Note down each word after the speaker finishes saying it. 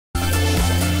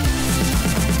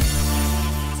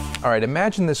All right,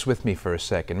 imagine this with me for a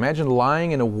second. Imagine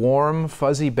lying in a warm,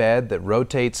 fuzzy bed that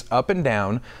rotates up and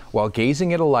down while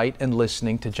gazing at a light and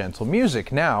listening to gentle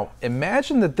music. Now,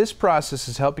 imagine that this process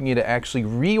is helping you to actually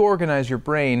reorganize your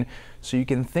brain so you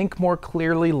can think more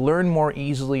clearly, learn more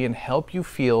easily, and help you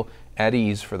feel at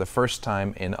ease for the first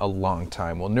time in a long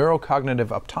time. Well, neurocognitive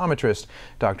optometrist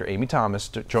Dr. Amy Thomas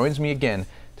joins me again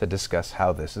to discuss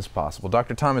how this is possible.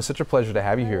 Dr. Thomas, such a pleasure to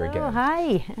have you here again.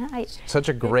 Hi. Hi. Such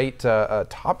a great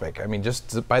topic. I mean,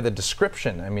 just by the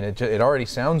description, I mean, it already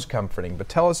sounds comforting. But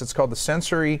tell us, it's called the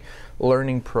Sensory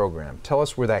Learning Program. Tell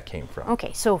us where that came from.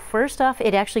 Okay, so first off,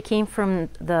 it actually came from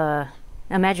the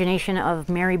imagination of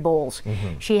Mary Bowles.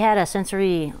 She had a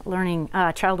sensory learning,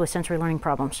 child with sensory learning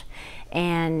problems.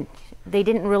 And they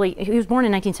didn't really, he was born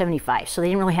in 1975, so they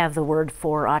didn't really have the word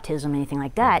for autism, anything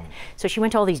like that. So she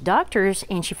went to all these doctors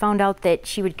and she found out that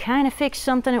she would kind of fix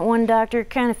something at one doctor,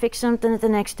 kind of fix something at the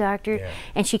next doctor.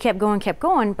 And she kept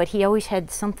going, but he always had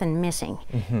something missing.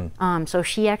 So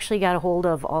she actually got a hold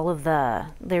of all of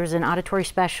there's an auditory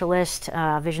specialist,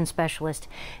 vision specialist,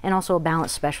 and also a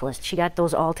balance specialist. She got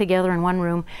those all together in one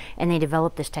room and they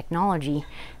developed this technology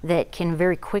that can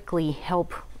very quickly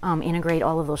help integrate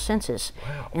all of those senses.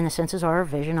 And the senses are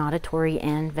vision, auditory,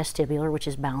 and vestibular, which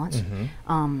is balance.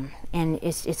 And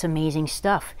it's amazing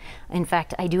stuff. In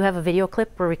fact, I do have a video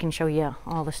clip where we can show you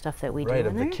all the stuff that we do in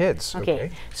of there. The kids.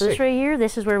 Okay. So this right here,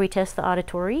 this is where we test the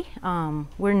auditory.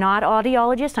 We're not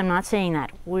audiologists, I'm not saying that.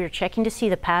 We're checking to see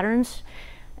the patterns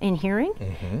in hearing.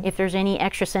 If there's any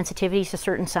extra sensitivities to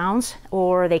certain sounds,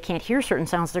 or they can't hear certain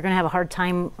sounds, they're going to have a hard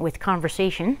time with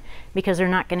conversation because they're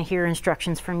not going to hear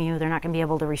instructions from you. They're not going to be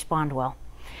able to respond well.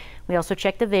 We also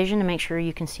check the vision to make sure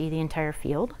you can see the entire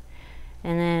field.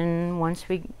 And then once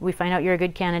we find out you're a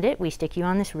good candidate, we stick you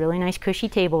on this really nice cushy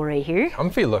table right here.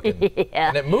 Comfy looking.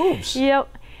 And it moves.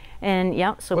 Yep. And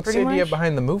yeah, so what's pretty the idea much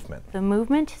behind the movement? The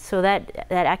movement, so that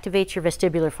activates your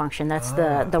vestibular function. That's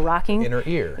the rocking. Inner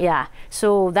ear. Yeah.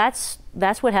 So that's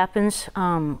what happens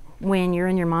when you're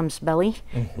in your mom's belly.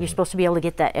 You're supposed to be able to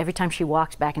get that every time she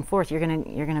walks back and forth. You're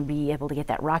gonna be able to get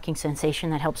that rocking sensation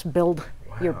that helps build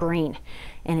your brain,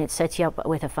 and it sets you up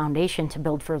with a foundation to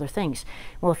build further things.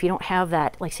 Well, if you don't have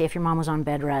that, like say if your mom was on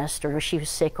bed rest or she was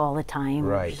sick all the time,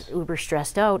 or just uber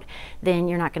stressed out, then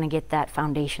you're not going to get that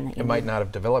foundation that you need. It might not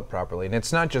have developed properly. And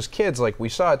it's not just kids like we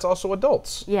saw, it's also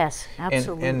adults. Yes,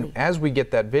 absolutely. And as we get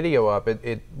that video up,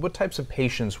 what types of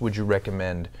patients would you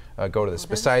recommend go to this,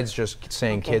 besides just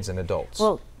saying kids and adults?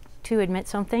 Well, to admit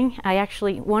something, I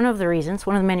actually, one of the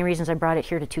many reasons I brought it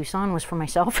here to Tucson was for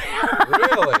myself.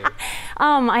 Really?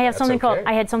 I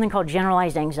had something called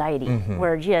generalized anxiety,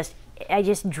 where I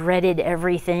just dreaded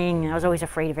everything. I was always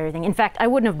afraid of everything. In fact, I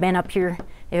wouldn't have been up here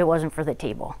if it wasn't for the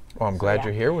table. Well, I'm glad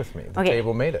you're here with me. The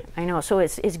table made it. I know. So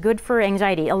it's good for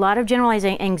anxiety. A lot of generalized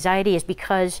anxiety is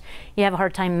because you have a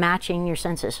hard time matching your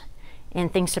senses,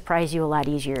 and things surprise you a lot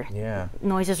easier. Yeah.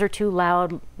 Noises are too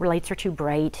loud, lights are too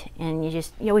bright, and you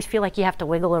always feel like you have to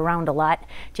wiggle around a lot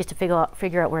just to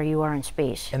figure out where you are in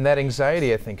space. And that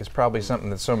anxiety, I think, is probably something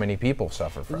that so many people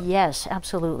suffer from. Yes,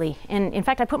 absolutely. And in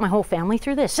fact, I put my whole family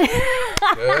through this.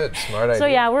 Good, smart idea. So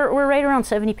yeah, we're right around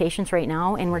 70 patients right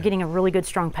now, and we're getting a really good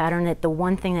strong pattern that the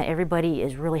one thing that everybody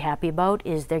is really happy about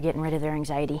is they're getting rid of their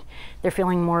anxiety. They're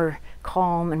feeling more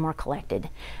calm and more collected.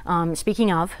 Speaking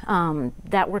of,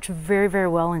 that works very, very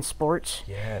well in sports.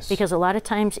 Yes. Because a lot of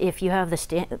times if you have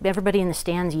everybody in the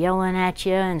stands yelling at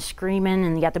you and screaming,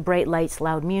 and you got the bright lights,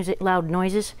 loud music, loud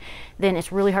noises, then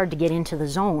it's really hard to get into the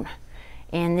zone.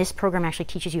 And this program actually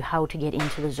teaches you how to get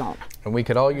into the zone. And we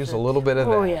could all use a little bit of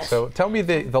that. Yes. So tell me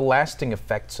the lasting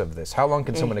effects of this. How long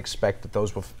can someone expect that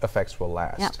those effects will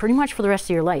last? Yeah, pretty much for the rest of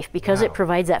your life, because it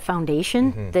provides that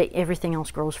foundation that everything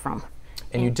else grows from.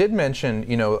 And you did mention,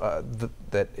 you know,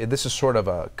 that this is sort of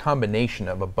a combination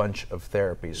of a bunch of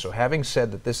therapies. So having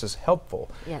said that this is helpful,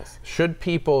 should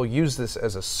people use this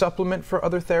as a supplement for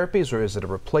other therapies, or is it a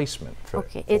replacement for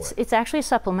it's actually a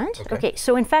supplement. Okay,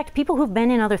 so in fact, people who've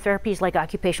been in other therapies like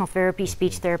occupational therapy,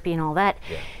 speech therapy, and all that,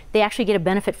 they actually get a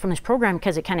benefit from this program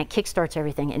because it kind of kickstarts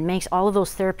everything. It makes all of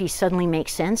those therapies suddenly make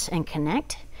sense and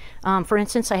connect. For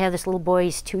instance, I have this little boy,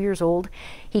 he's 2 years old.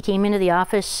 He came into the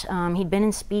office, he'd been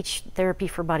in speech therapy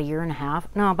for about a year.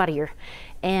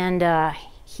 And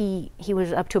he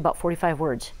was up to about 45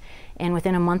 words. And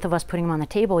within a month of us putting him on the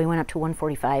table, he went up to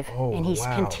 145. And he's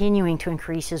continuing to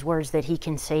increase his words that he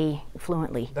can say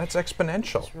fluently. That's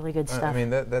exponential. It's really good stuff. I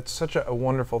mean, that's such a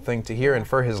wonderful thing to hear. And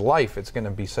for his life, it's going to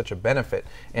be such a benefit.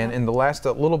 And in the last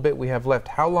little bit we have left,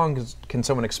 how long can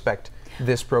someone expect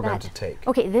this program to take?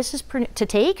 Okay, this is to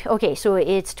take. Okay, so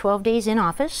it's 12 days in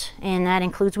office, and that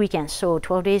includes weekends. So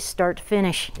 12 days start to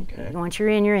finish. Okay. Once you're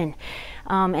in, you're in.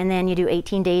 And then you do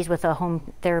 18 days with a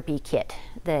home therapy kit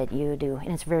that you do.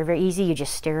 And it's very, very easy. You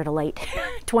just stare at a light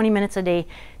 20 minutes a day,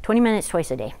 20 minutes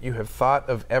twice a day. You have thought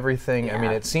of everything. Yeah. I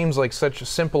mean, it seems like such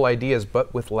simple ideas,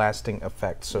 but with lasting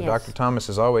effects. So Yes. Dr. Thomas,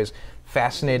 is always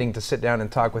fascinating to sit down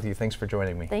and talk with you. Thanks for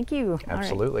joining me. Thank you.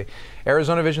 Absolutely.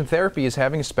 Arizona Vision Therapy is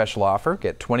having a special offer.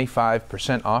 Get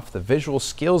 25% off the visual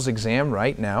skills exam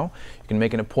right now. You can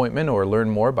make an appointment or learn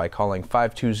more by calling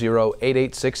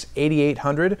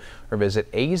 520-886-8800 or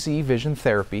visit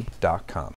azvisiontherapy.com.